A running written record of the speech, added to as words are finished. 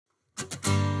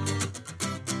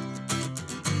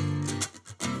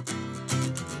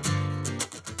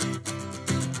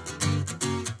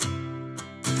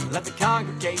Let the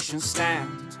congregation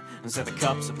stand and set the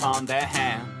cups upon their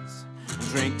hands, and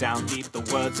drink down deep the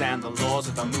words and the laws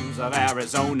of the moons of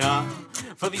Arizona.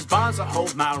 For these bonds that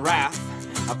hold my wrath,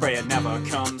 I pray it never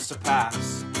comes to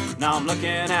pass. Now I'm looking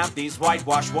at these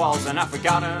whitewashed walls and I've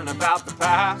forgotten about the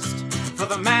past. For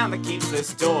the man that keeps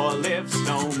this door lives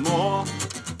no more,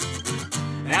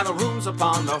 and the rooms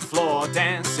upon the floor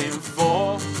dancing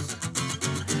forth.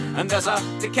 And there's a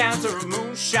decanter of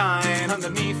moonshine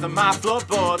underneath of my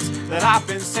floorboards that I've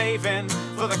been saving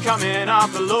for the coming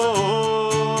of the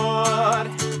Lord.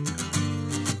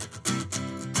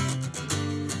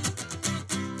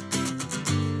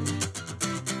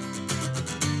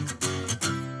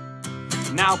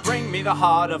 Now bring me the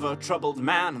heart of a troubled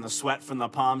man and the sweat from the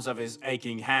palms of his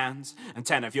aching hands, and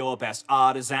 10 of your best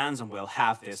artisans, and we'll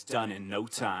have this done in no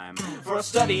time. For I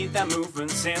studied their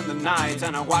movements in the night,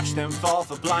 and I watched them fall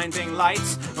for blinding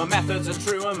lights. My methods are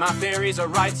true and my theories are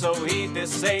right, so heed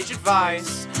this sage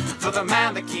advice. For the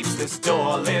man that keeps this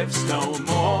door lives no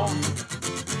more,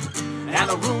 and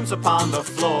the runes upon the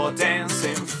floor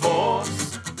dancing forth.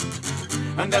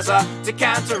 And there's a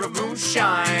decanter of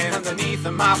moonshine underneath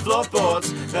of my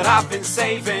floorboards that I've been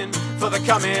saving for the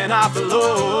coming of the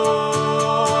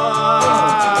Lord.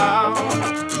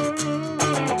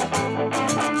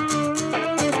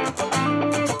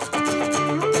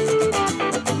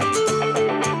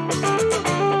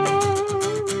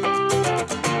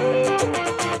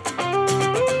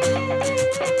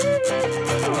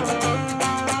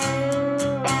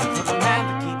 For the man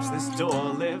that keeps this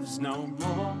door lives no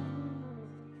more,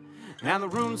 and the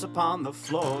runes upon the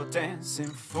floor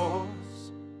dancing forth.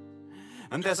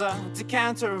 And there's a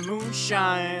decanter of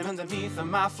moonshine underneath of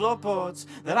my floorboards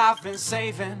that I've been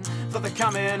saving for the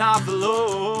coming of the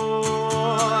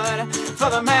Lord. For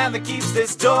the man that keeps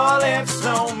this door lives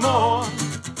no more,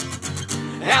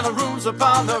 and the runes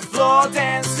upon the floor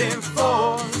dancing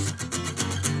forth.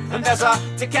 And there's a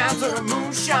decanter of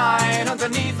moonshine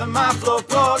underneath of my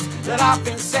floorboards that I've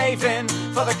been saving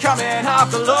for the coming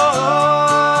of the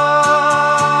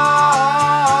Lord.